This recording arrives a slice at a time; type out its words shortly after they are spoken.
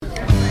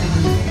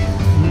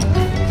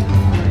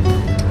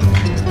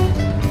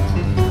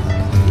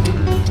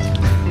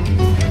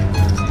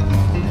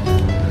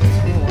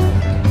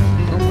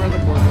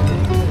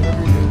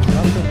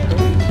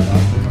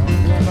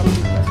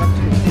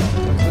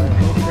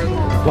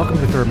Welcome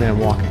to Third Man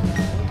Walking.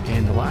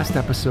 In the last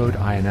episode,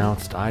 I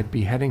announced I'd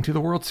be heading to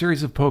the World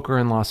Series of Poker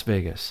in Las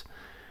Vegas.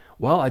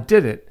 Well, I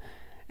did it,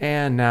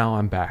 and now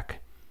I'm back.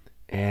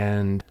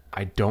 And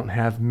I don't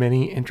have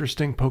many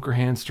interesting poker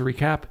hands to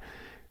recap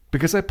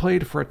because I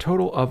played for a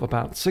total of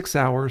about 6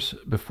 hours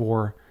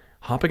before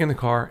hopping in the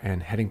car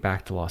and heading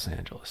back to Los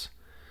Angeles.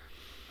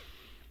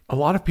 A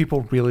lot of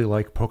people really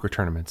like poker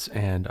tournaments,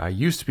 and I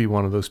used to be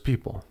one of those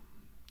people.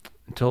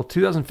 Until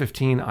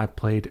 2015, I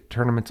played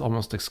tournaments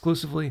almost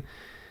exclusively.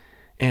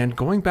 And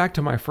going back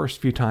to my first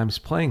few times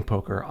playing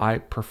poker, I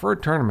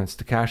preferred tournaments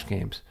to cash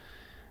games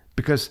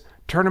because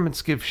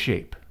tournaments give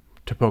shape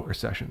to poker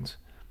sessions.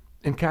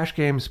 In cash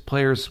games,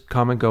 players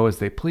come and go as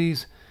they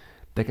please.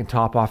 They can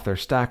top off their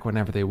stack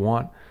whenever they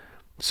want,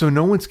 so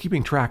no one's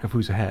keeping track of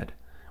who's ahead.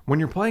 When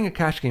you're playing a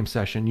cash game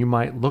session, you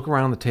might look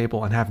around the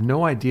table and have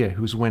no idea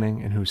who's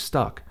winning and who's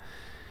stuck.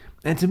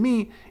 And to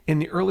me, in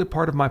the early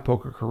part of my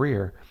poker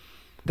career,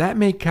 that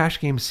made cash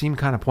games seem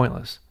kind of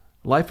pointless.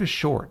 Life is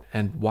short,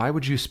 and why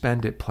would you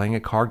spend it playing a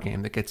card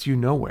game that gets you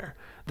nowhere,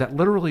 that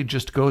literally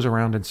just goes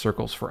around in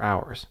circles for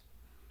hours?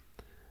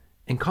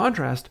 In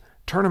contrast,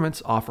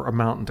 tournaments offer a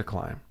mountain to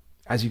climb.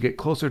 As you get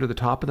closer to the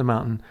top of the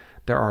mountain,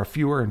 there are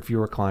fewer and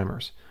fewer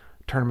climbers.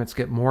 Tournaments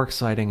get more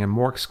exciting and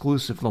more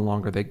exclusive the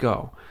longer they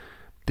go.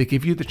 They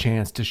give you the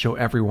chance to show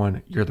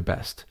everyone you're the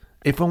best,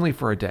 if only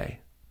for a day.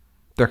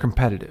 They're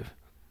competitive.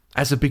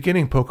 As a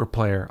beginning poker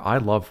player, I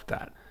loved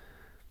that.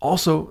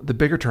 Also, the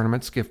bigger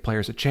tournaments give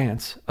players a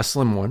chance, a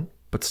slim one,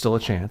 but still a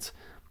chance,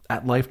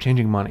 at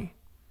life-changing money.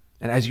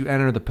 And as you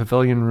enter the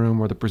Pavilion Room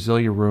or the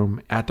Brasilia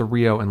Room at the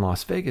Rio in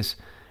Las Vegas,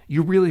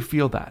 you really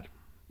feel that.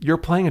 You're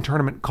playing a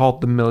tournament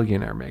called the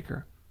Millionaire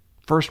Maker.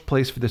 First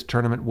place for this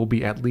tournament will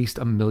be at least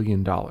 $1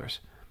 million.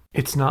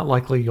 It's not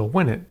likely you'll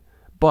win it,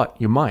 but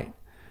you might.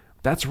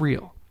 That's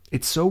real.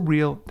 It's so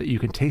real that you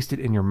can taste it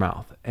in your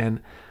mouth.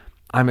 And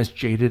I'm as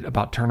jaded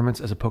about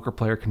tournaments as a poker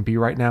player can be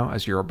right now,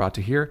 as you're about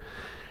to hear.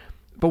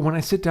 But when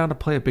I sit down to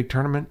play a big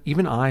tournament,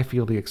 even I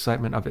feel the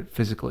excitement of it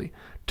physically,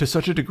 to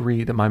such a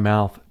degree that my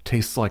mouth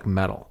tastes like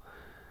metal.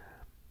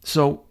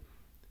 So,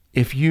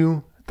 if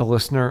you, the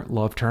listener,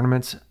 love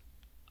tournaments,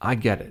 I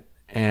get it,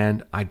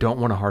 and I don't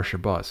want to harsh your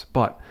buzz.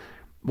 But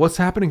what's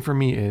happening for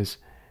me is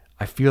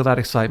I feel that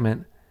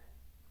excitement,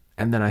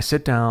 and then I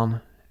sit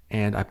down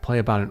and I play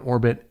about an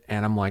orbit,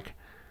 and I'm like,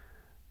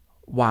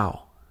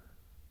 wow,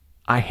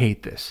 I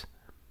hate this.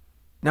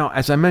 Now,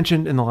 as I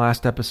mentioned in the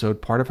last episode,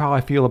 part of how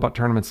I feel about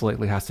tournaments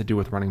lately has to do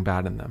with running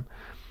bad in them.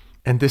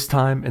 And this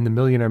time, in the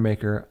Millionaire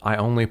Maker, I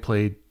only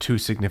played 2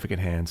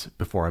 significant hands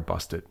before I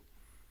busted.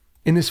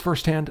 In this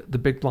first hand, the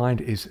big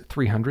blind is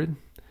 300,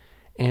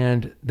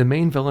 and the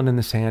main villain in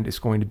this hand is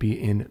going to be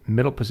in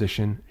middle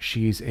position.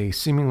 She's a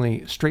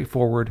seemingly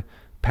straightforward,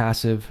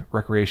 passive,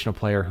 recreational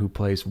player who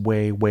plays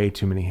way, way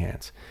too many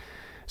hands.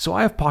 So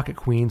I have pocket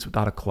queens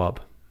without a club,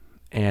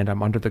 and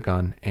I'm under the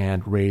gun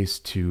and raise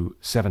to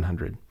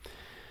 700.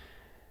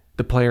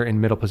 The player in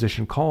middle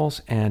position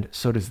calls, and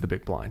so does the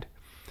big blind.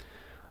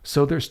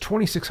 So there's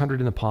 2,600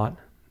 in the pot,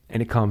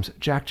 and it comes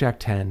Jack, Jack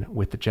 10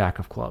 with the Jack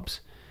of clubs.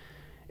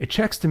 It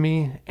checks to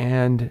me,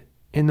 and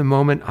in the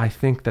moment, I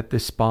think that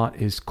this spot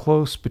is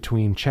close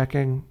between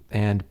checking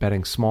and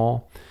betting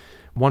small.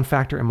 One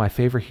factor in my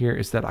favor here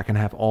is that I can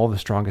have all the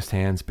strongest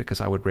hands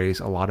because I would raise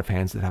a lot of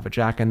hands that have a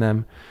Jack in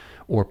them,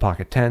 or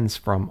pocket 10s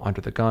from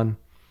under the gun.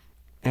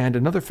 And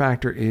another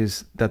factor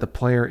is that the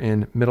player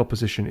in middle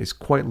position is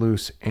quite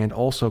loose and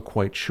also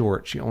quite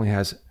short. She only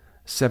has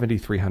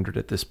 7,300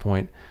 at this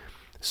point,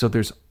 so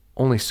there's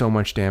only so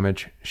much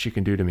damage she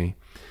can do to me.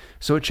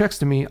 So it checks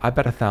to me, I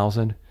bet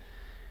 1,000.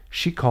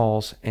 She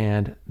calls,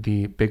 and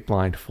the big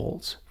blind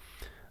folds.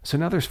 So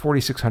now there's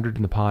 4,600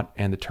 in the pot,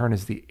 and the turn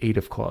is the 8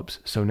 of clubs.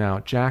 So now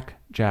Jack,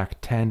 Jack,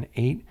 10,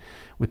 8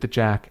 with the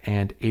Jack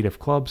and 8 of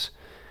clubs.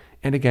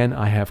 And again,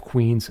 I have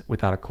queens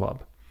without a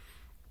club.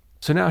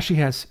 So now she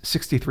has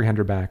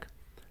 6,300 back.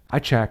 I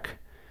check.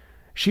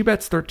 She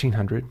bets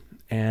 1,300,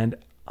 and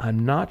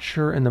I'm not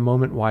sure in the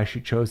moment why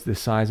she chose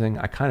this sizing.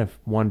 I kind of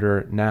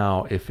wonder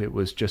now if it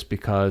was just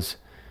because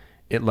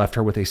it left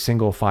her with a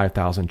single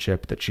 5,000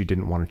 chip that she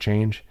didn't want to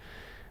change.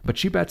 But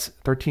she bets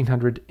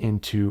 1,300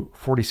 into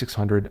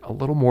 4,600, a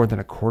little more than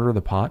a quarter of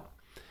the pot.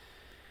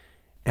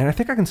 And I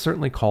think I can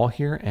certainly call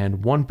here,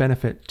 and one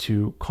benefit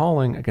to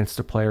calling against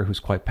a player who's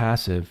quite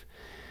passive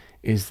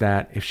is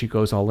that if she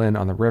goes all in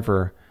on the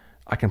river,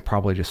 I can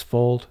probably just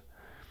fold.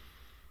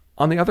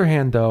 On the other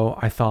hand, though,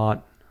 I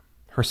thought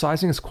her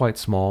sizing is quite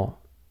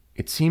small.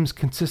 It seems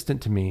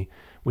consistent to me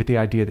with the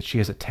idea that she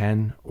has a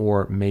 10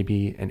 or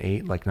maybe an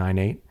 8, like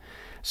 9-8.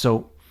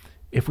 So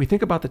if we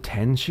think about the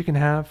 10s she can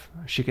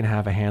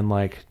have a hand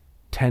like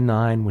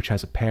 10-9, which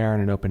has a pair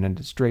and an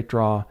open-ended straight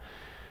draw.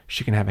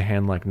 She can have a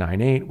hand like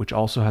 9-8, which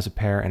also has a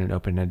pair and an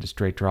open-ended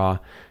straight draw.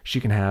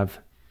 She can have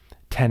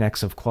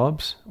 10x of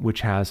clubs,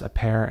 which has a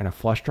pair and a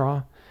flush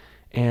draw.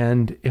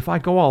 And if I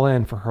go all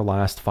in for her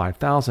last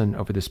 5,000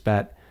 over this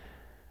bet,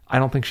 I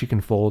don't think she can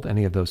fold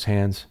any of those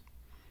hands.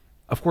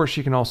 Of course,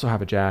 she can also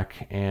have a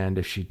jack, and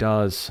if she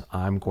does,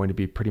 I'm going to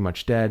be pretty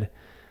much dead.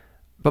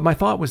 But my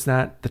thought was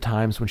that the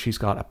times when she's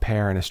got a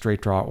pair and a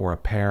straight draw, or a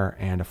pair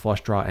and a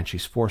flush draw, and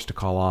she's forced to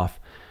call off,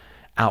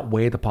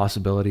 outweigh the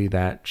possibility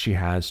that she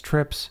has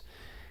trips.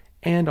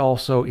 And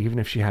also, even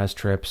if she has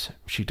trips,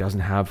 she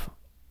doesn't have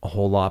a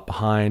whole lot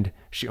behind.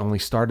 She only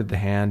started the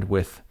hand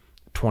with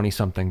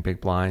 20-something big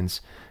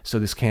blinds, so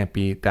this can't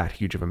be that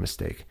huge of a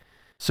mistake.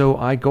 So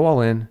I go all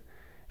in.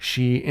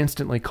 She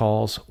instantly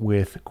calls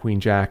with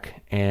Queen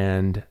Jack,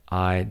 and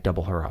I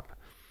double her up.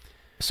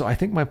 So I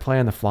think my play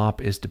on the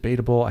flop is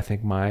debatable. I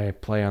think my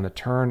play on the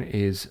turn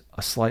is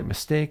a slight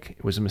mistake.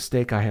 It was a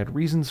mistake I had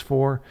reasons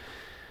for,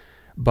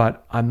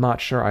 but I'm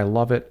not sure I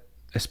love it,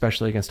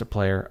 especially against a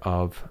player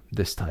of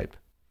this type.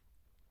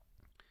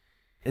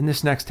 In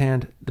this next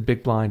hand, the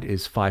big blind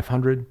is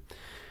 500.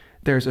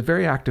 There's a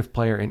very active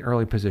player in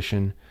early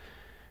position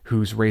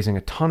who's raising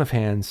a ton of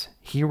hands.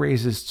 He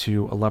raises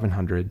to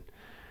 1100.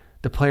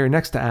 The player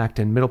next to act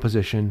in middle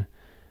position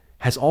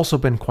has also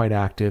been quite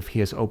active. He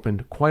has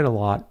opened quite a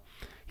lot.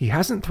 He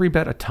hasn't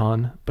 3-bet a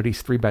ton, but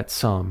he's 3-bet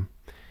some,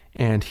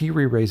 and he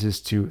re-raises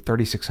to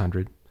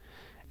 3600.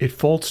 It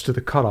folds to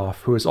the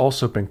cutoff, who has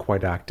also been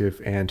quite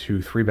active and who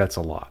 3-bets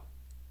a lot.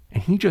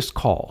 And he just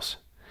calls.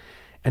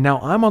 And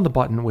now I'm on the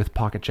button with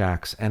pocket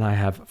jacks, and I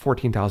have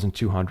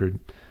 14,200,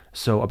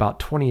 so about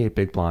 28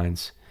 big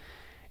blinds.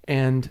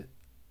 And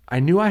I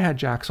knew I had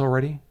jacks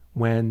already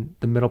when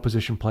the middle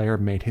position player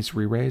made his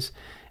re-raise,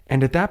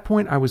 and at that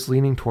point I was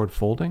leaning toward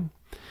folding.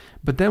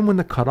 But then when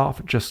the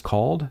cutoff just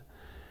called,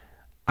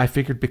 I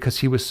figured because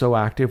he was so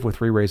active with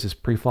re-raises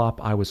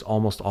pre-flop, I was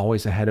almost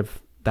always ahead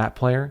of that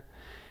player,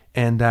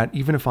 and that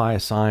even if I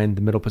assigned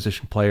the middle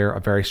position player a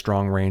very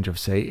strong range of,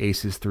 say,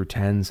 aces through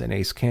tens and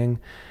ace-king,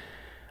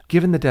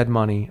 given the dead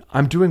money,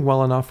 I'm doing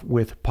well enough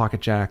with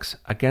pocket jacks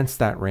against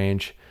that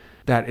range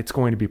that it's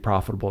going to be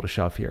profitable to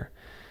shove here.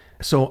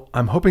 So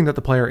I'm hoping that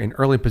the player in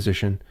early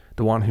position,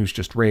 the one who's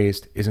just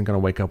raised, isn't going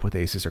to wake up with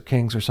aces or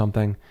kings or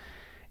something,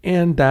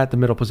 and that the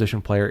middle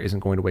position player isn't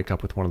going to wake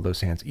up with one of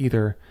those hands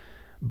either.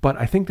 But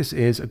I think this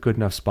is a good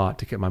enough spot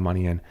to get my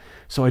money in.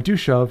 So I do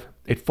shove.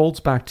 It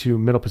folds back to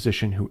middle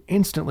position, who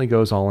instantly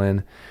goes all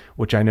in,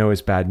 which I know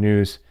is bad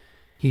news.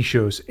 He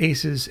shows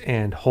aces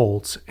and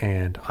holds,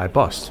 and I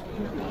bust.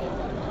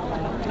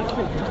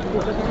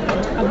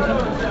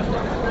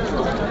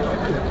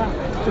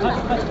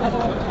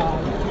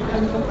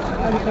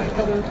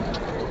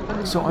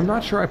 So I'm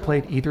not sure I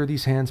played either of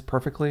these hands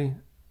perfectly.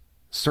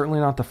 Certainly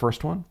not the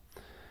first one.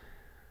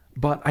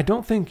 But I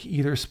don't think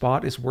either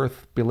spot is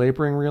worth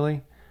belaboring,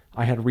 really.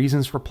 I had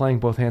reasons for playing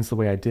both hands the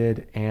way I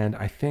did, and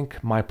I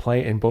think my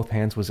play in both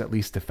hands was at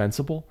least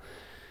defensible.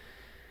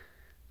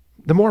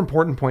 The more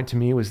important point to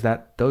me was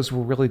that those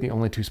were really the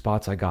only two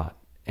spots I got.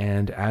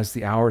 And as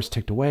the hours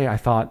ticked away, I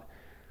thought,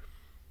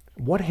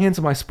 what hands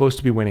am I supposed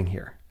to be winning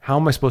here? How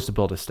am I supposed to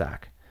build a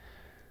stack?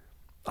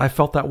 I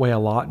felt that way a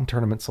lot in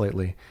tournaments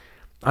lately.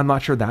 I'm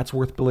not sure that's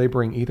worth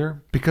belaboring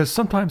either, because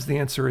sometimes the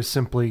answer is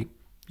simply,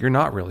 you're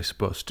not really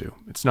supposed to.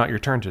 It's not your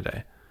turn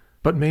today.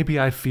 But maybe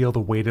I'd feel the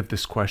weight of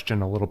this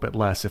question a little bit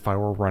less if I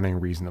were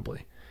running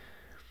reasonably.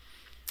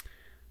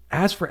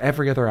 As for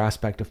every other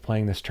aspect of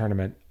playing this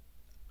tournament,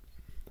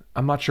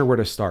 I'm not sure where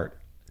to start.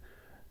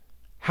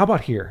 How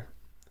about here?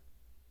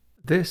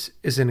 This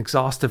is an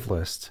exhaustive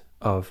list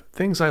of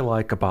things I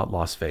like about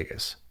Las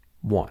Vegas.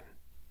 1.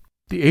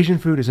 The Asian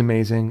food is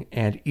amazing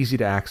and easy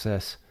to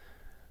access.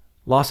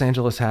 Los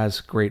Angeles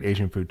has great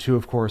Asian food too,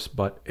 of course,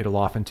 but it'll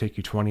often take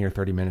you 20 or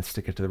 30 minutes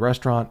to get to the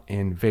restaurant.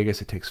 In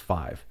Vegas, it takes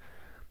 5.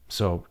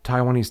 So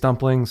Taiwanese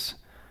dumplings,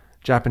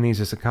 Japanese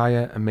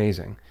izakaya,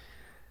 amazing.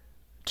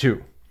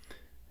 2.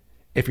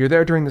 If you're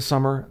there during the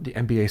summer, the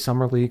NBA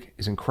Summer League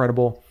is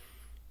incredible.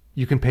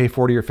 You can pay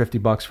 $40 or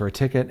 $50 for a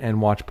ticket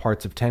and watch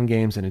parts of 10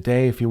 games in a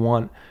day if you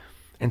want.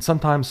 And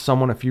sometimes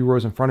someone a few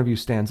rows in front of you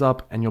stands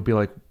up and you'll be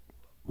like,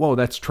 whoa,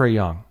 that's Trae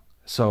Young.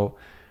 So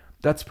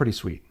that's pretty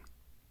sweet.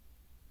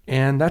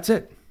 And that's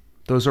it.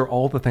 Those are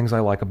all the things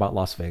I like about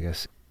Las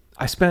Vegas.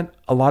 I spent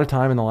a lot of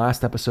time in the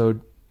last episode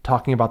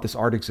talking about this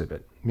art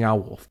exhibit, Meow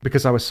Wolf,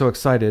 because I was so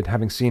excited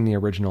having seen the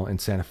original in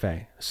Santa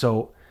Fe.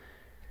 So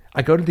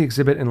I go to the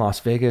exhibit in Las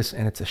Vegas,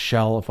 and it's a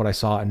shell of what I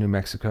saw in New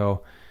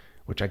Mexico,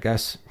 which I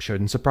guess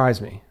shouldn't surprise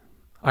me.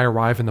 I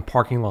arrive in the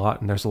parking lot,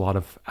 and there's a lot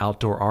of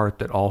outdoor art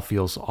that all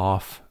feels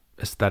off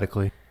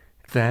aesthetically.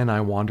 Then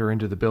I wander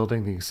into the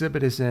building the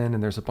exhibit is in,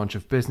 and there's a bunch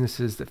of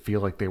businesses that feel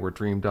like they were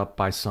dreamed up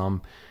by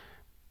some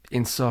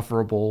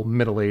insufferable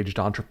middle-aged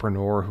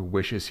entrepreneur who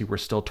wishes he were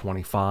still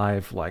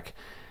 25. Like,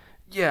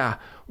 yeah,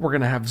 we're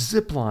going to have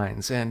zip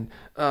lines and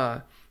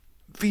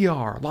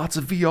VR, lots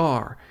of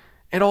VR,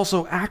 and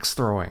also axe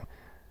throwing.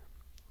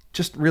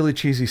 Just really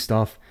cheesy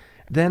stuff.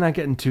 Then I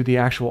get into the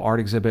actual art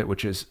exhibit,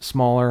 which is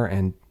smaller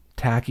and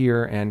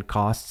tackier and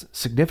costs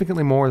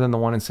significantly more than the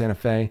one in Santa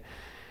Fe.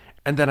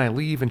 And then I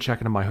leave and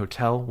check into my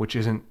hotel, which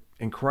isn't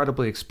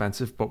incredibly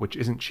expensive, but which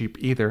isn't cheap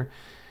either,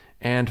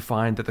 and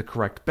find that the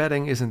correct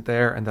bedding isn't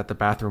there and that the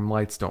bathroom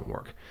lights don't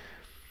work.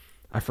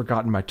 I've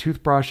forgotten my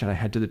toothbrush and I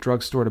head to the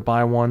drugstore to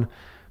buy one.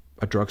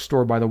 A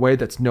drugstore, by the way,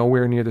 that's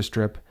nowhere near the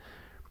Strip.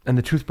 And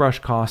the toothbrush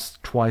costs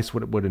twice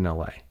what it would in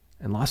LA.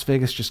 And Las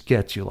Vegas just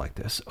gets you like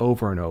this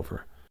over and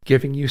over,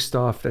 giving you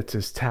stuff that's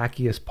as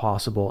tacky as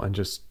possible and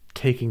just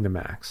taking the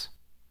max.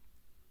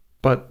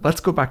 But let's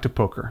go back to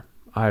poker.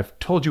 I've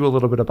told you a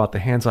little bit about the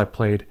hands I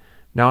played.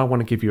 Now I want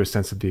to give you a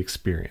sense of the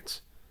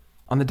experience.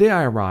 On the day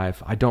I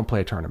arrive, I don't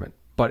play a tournament,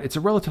 but it's a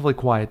relatively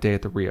quiet day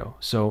at the Rio,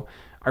 so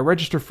I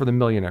register for the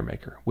Millionaire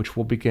Maker, which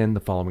will begin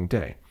the following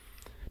day.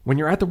 When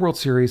you're at the World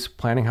Series,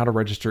 planning how to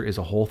register is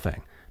a whole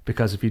thing,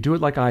 because if you do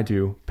it like I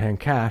do, paying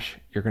cash,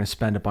 you're going to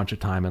spend a bunch of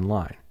time in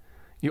line.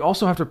 You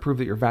also have to prove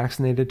that you're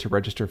vaccinated to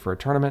register for a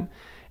tournament,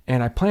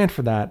 and I planned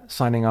for that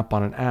signing up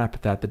on an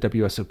app that the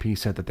WSOP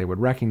said that they would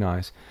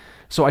recognize,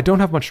 so I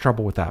don't have much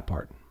trouble with that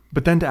part.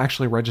 But then to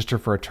actually register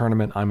for a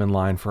tournament, I'm in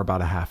line for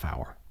about a half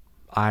hour.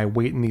 I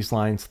wait in these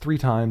lines 3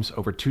 times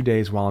over 2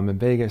 days while I'm in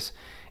Vegas,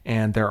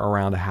 and they're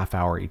around a half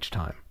hour each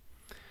time.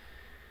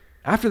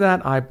 After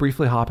that, I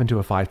briefly hop into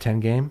a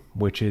 5-10 game,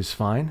 which is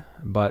fine,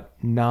 but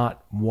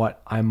not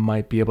what I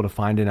might be able to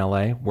find in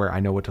LA, where I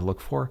know what to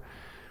look for.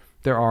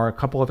 There are a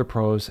couple other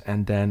pros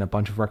and then a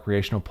bunch of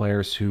recreational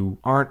players who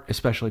aren't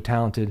especially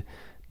talented,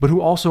 but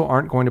who also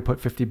aren't going to put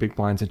 50 big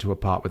blinds into a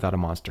pot without a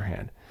monster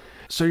hand.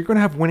 So you're going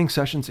to have winning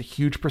sessions a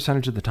huge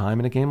percentage of the time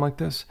in a game like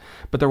this,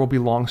 but there will be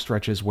long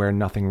stretches where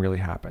nothing really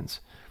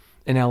happens.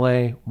 In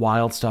LA,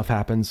 wild stuff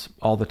happens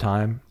all the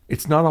time.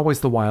 It's not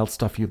always the wild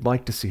stuff you'd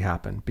like to see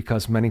happen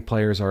because many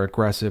players are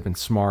aggressive and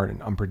smart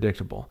and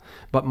unpredictable,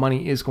 but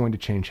money is going to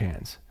change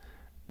hands.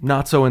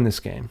 Not so in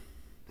this game.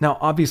 Now,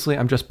 obviously,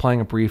 I'm just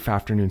playing a brief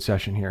afternoon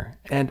session here,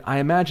 and I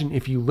imagine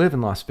if you live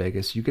in Las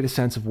Vegas, you get a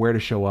sense of where to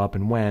show up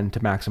and when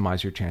to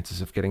maximize your chances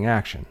of getting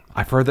action.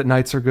 I've heard that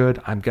nights are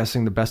good. I'm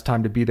guessing the best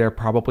time to be there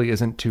probably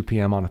isn't 2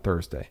 p.m. on a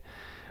Thursday.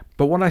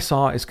 But what I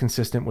saw is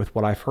consistent with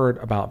what I've heard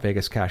about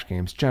Vegas cash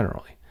games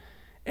generally.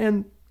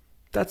 And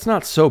that's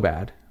not so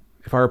bad.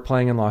 If I were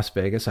playing in Las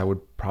Vegas, I would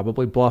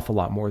probably bluff a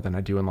lot more than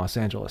I do in Los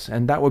Angeles,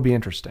 and that would be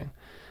interesting.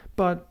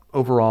 But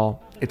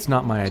overall, it's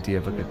not my idea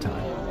of a good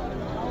time.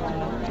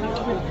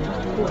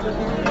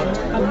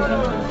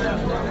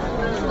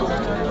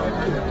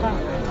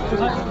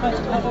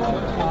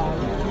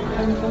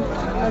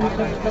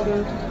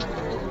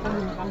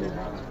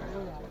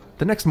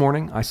 The next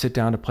morning, I sit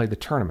down to play the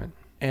tournament,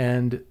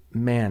 and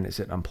man, is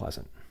it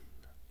unpleasant.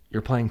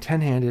 You're playing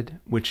 10-handed,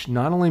 which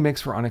not only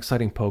makes for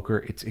unexciting poker,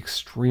 it's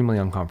extremely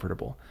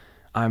uncomfortable.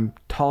 I'm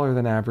taller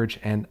than average,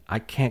 and I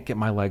can't get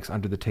my legs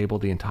under the table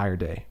the entire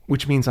day,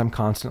 which means I'm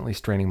constantly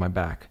straining my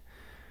back.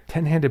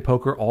 10-handed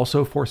poker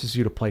also forces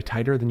you to play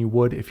tighter than you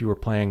would if you were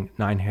playing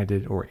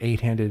 9-handed or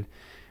 8-handed,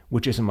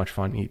 which isn't much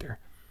fun either.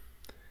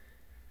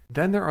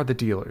 Then there are the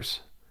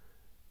dealers.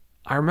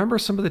 I remember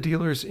some of the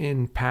dealers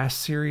in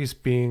past series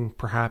being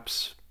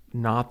perhaps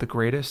not the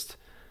greatest,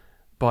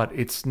 but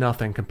it's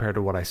nothing compared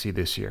to what I see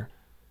this year.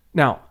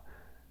 Now,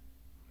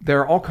 there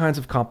are all kinds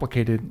of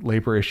complicated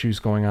labor issues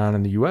going on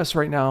in the US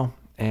right now,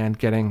 and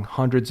getting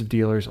hundreds of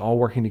dealers all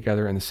working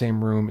together in the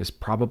same room is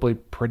probably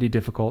pretty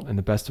difficult in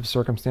the best of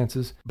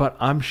circumstances, but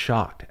I'm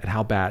shocked at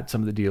how bad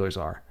some of the dealers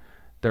are.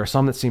 There are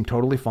some that seem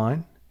totally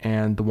fine,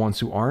 and the ones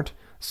who aren't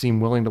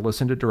seem willing to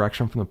listen to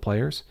direction from the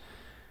players,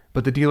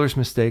 but the dealers'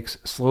 mistakes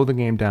slow the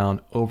game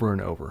down over and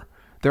over.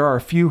 There are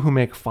a few who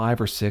make 5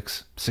 or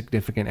 6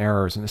 significant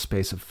errors in the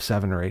space of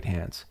 7 or 8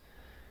 hands.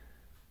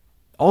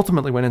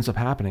 Ultimately, what ends up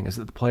happening is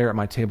that the player at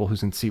my table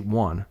who's in seat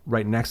 1,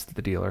 right next to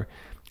the dealer,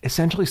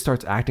 essentially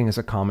starts acting as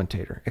a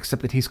commentator,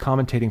 except that he's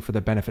commentating for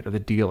the benefit of the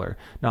dealer,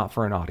 not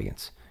for an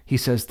audience. He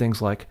says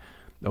things like,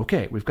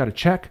 okay, we've got a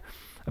check,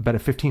 a bet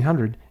of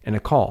 1,500, and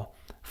a call,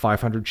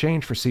 500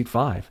 change for seat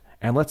 5,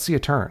 and let's see a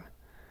turn.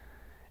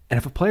 And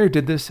if a player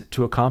did this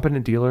to a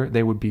competent dealer,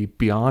 they would be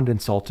beyond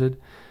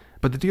insulted.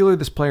 But the dealer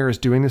this player is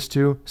doing this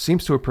to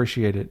seems to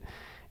appreciate it,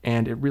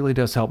 and it really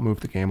does help move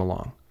the game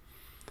along.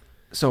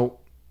 So,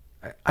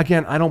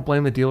 again, I don't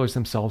blame the dealers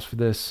themselves for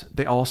this.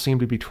 They all seem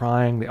to be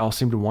trying. They all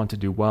seem to want to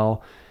do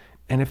well.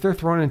 And if they're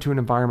thrown into an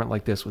environment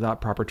like this without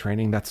proper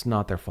training, that's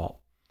not their fault.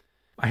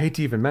 I hate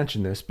to even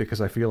mention this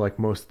because I feel like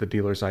most of the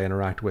dealers I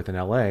interact with in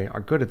LA are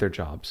good at their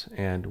jobs.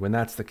 And when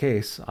that's the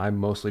case, I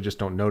mostly just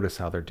don't notice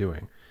how they're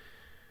doing.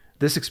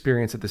 This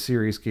experience at the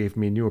series gave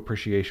me new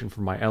appreciation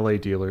for my LA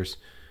dealers,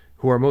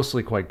 who are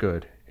mostly quite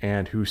good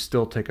and who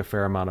still take a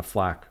fair amount of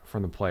flack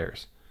from the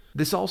players.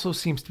 This also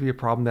seems to be a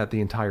problem that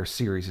the entire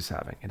series is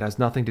having. It has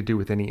nothing to do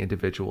with any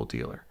individual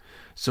dealer.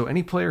 So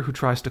any player who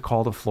tries to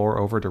call the floor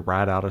over to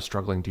rat out a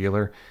struggling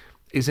dealer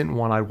isn't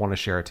one I'd want to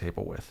share a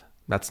table with.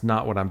 That's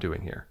not what I'm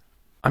doing here.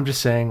 I'm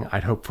just saying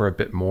I'd hope for a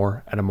bit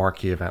more at a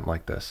marquee event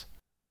like this.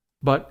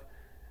 But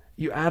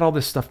you add all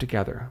this stuff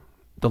together,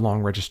 the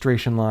long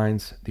registration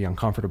lines, the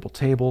uncomfortable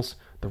tables,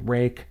 the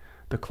rake,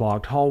 the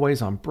clogged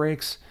hallways on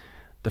breaks,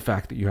 the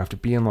fact that you have to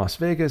be in Las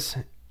Vegas,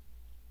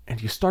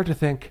 and you start to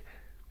think,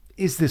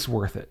 is this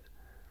worth it?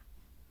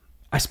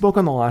 I spoke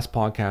on the last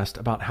podcast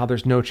about how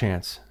there's no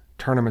chance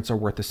tournaments are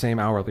worth the same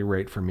hourly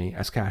rate for me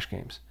as cash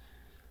games.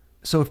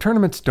 So if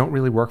tournaments don't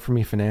really work for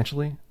me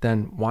financially,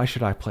 then why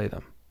should I play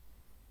them?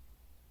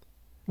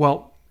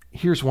 Well,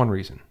 here's one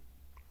reason.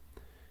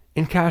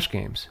 In cash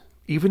games,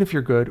 even if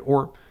you're good,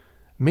 or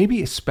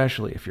maybe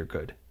especially if you're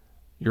good,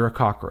 you're a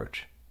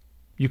cockroach.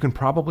 You can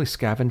probably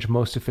scavenge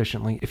most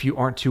efficiently if you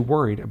aren't too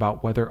worried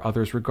about whether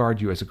others regard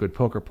you as a good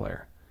poker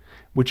player,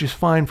 which is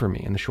fine for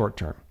me in the short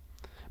term.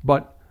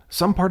 But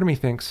some part of me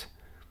thinks,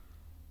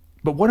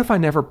 but what if I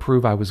never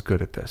prove I was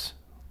good at this?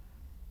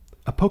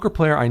 A poker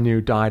player I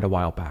knew died a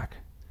while back,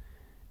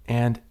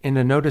 and in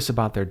a notice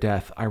about their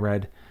death, I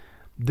read,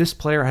 this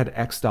player had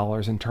X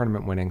dollars in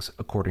tournament winnings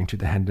according to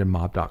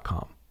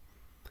thehendonmob.com.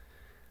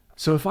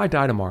 So if I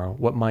die tomorrow,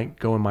 what might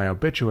go in my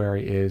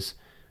obituary is,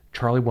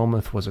 Charlie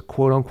Wilmoth was a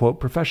quote-unquote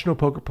professional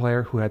poker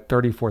player who had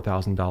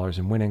 $34,000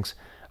 in winnings,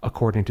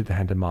 according to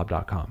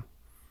thehendonmob.com.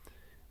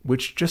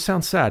 Which just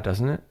sounds sad,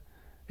 doesn't it?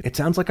 It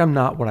sounds like I'm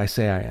not what I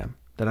say I am,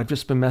 that I've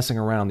just been messing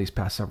around these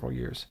past several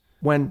years.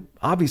 When,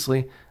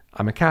 obviously,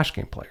 I'm a cash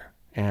game player,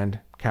 and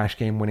cash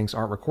game winnings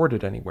aren't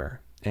recorded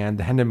anywhere, and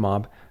the Hendon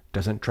Mob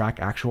doesn't track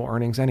actual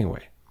earnings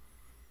anyway.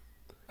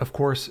 Of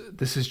course,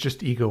 this is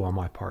just ego on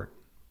my part.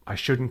 I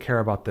shouldn't care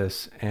about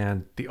this,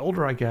 and the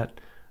older I get,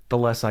 the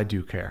less I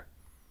do care.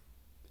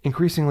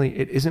 Increasingly,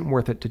 it isn't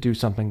worth it to do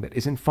something that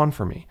isn't fun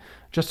for me,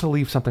 just to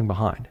leave something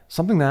behind.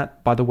 Something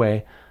that, by the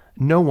way,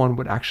 no one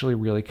would actually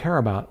really care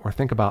about or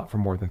think about for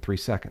more than 3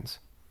 seconds.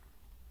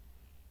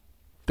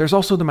 There's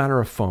also the matter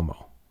of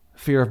FOMO,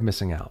 fear of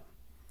missing out.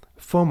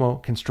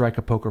 FOMO can strike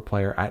a poker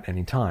player at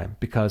any time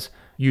because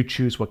you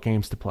choose what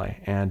games to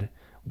play, and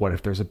what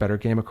if there's a better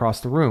game across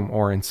the room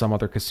or in some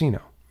other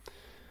casino?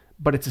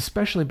 But it's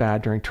especially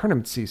bad during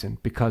tournament season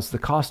because the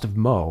cost of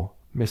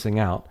missing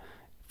out,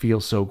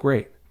 feels so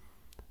great.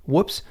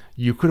 Whoops,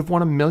 you could have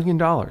won $1 million,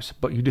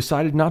 but you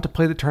decided not to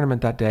play the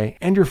tournament that day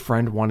and your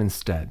friend won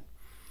instead.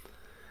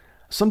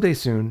 Someday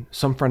soon,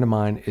 some friend of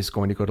mine is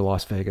going to go to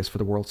Las Vegas for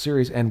the World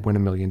Series and win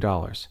 $1 million.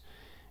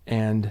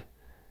 And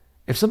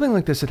if something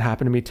like this had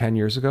happened to me 10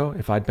 years ago,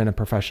 if I'd been a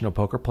professional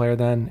poker player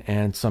then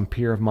and some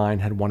peer of mine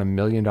had won $1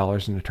 million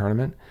in a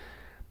tournament,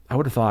 I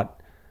would have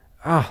thought,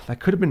 that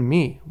could have been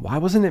me. Why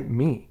wasn't it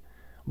me?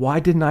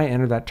 Why didn't I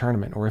enter that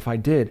tournament? Or if I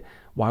did,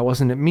 why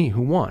wasn't it me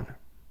who won?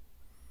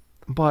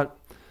 But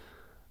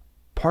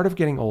part of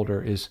getting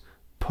older is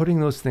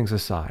putting those things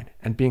aside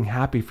and being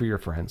happy for your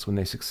friends when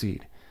they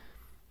succeed.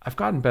 I've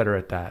gotten better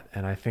at that,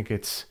 and I think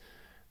it's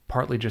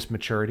partly just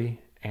maturity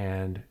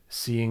and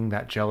seeing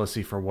that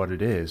jealousy for what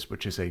it is,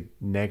 which is a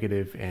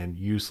negative and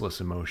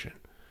useless emotion.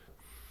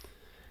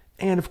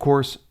 And of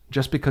course,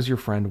 just because your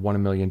friend won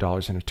 $1 million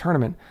in a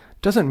tournament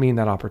doesn't mean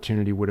that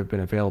opportunity would have been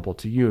available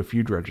to you if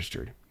you'd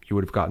registered. You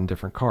would have gotten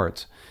different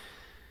cards.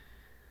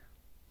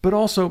 But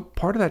also,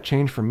 part of that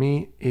change for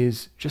me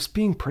is just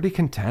being pretty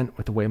content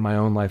with the way my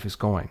own life is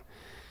going.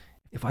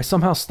 If I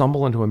somehow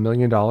stumble into $1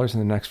 million in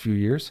the next few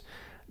years,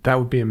 that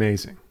would be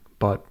amazing.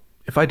 But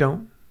if I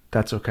don't,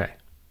 that's okay.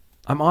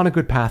 I'm on a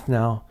good path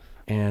now,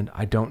 and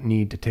I don't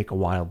need to take a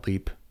wild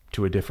leap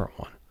to a different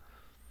one.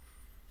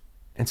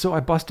 And so I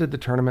busted the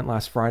tournament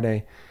last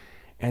Friday,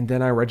 and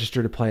then I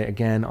registered to play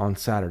again on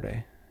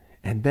Saturday.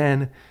 And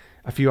then,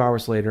 a few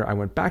hours later, I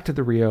went back to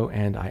the Rio,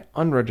 and I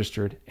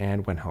unregistered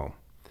and went home.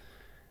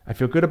 I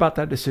feel good about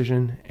that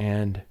decision,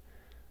 and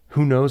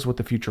who knows what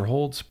the future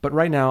holds, but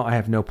right now I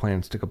have no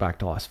plans to go back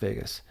to Las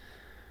Vegas.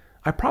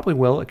 I probably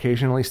will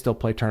occasionally still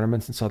play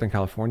tournaments in Southern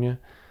California,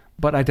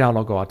 but I doubt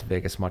I'll go out to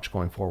Vegas much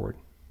going forward.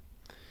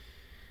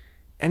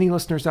 Any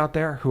listeners out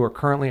there who are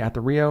currently at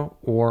the Rio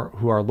or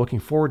who are looking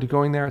forward to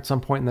going there at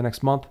some point in the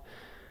next month,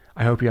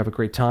 I hope you have a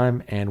great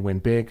time and win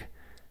big.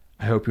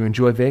 I hope you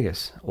enjoy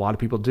Vegas. A lot of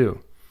people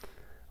do.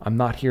 I'm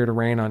not here to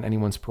rain on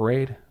anyone's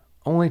parade,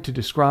 only to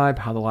describe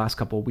how the last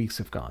couple of weeks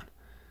have gone.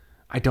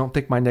 I don't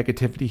think my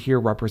negativity here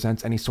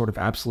represents any sort of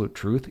absolute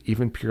truth,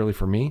 even purely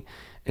for me.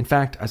 In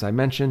fact, as I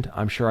mentioned,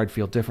 I'm sure I'd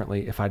feel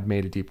differently if I'd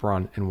made a deep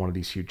run in one of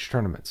these huge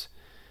tournaments.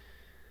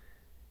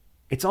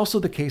 It's also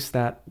the case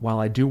that while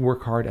I do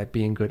work hard at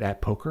being good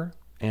at poker,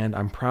 and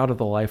I'm proud of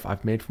the life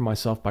I've made for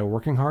myself by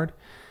working hard,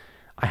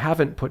 I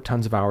haven't put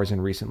tons of hours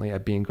in recently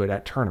at being good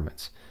at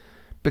tournaments,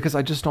 because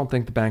I just don't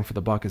think the bang for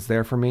the buck is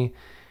there for me,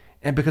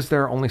 and because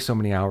there are only so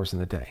many hours in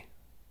the day.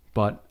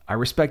 But I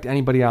respect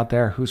anybody out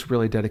there who's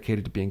really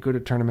dedicated to being good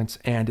at tournaments,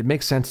 and it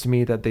makes sense to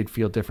me that they'd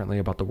feel differently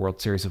about the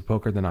World Series of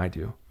Poker than I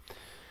do.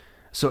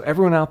 So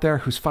everyone out there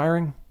who's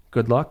firing,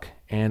 good luck,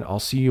 and I'll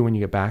see you when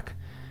you get back.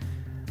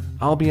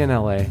 I'll be in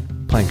LA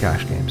playing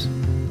cash games.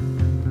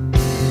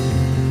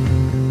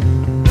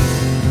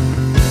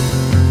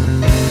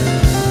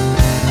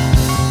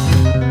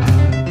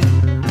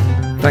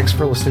 Thanks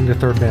for listening to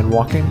Third Man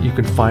Walking. You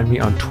can find me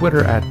on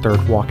Twitter at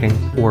Third Walking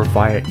or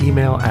via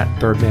email at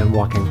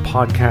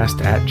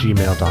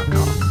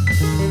thirdmanwalkingpodcast@gmail.com.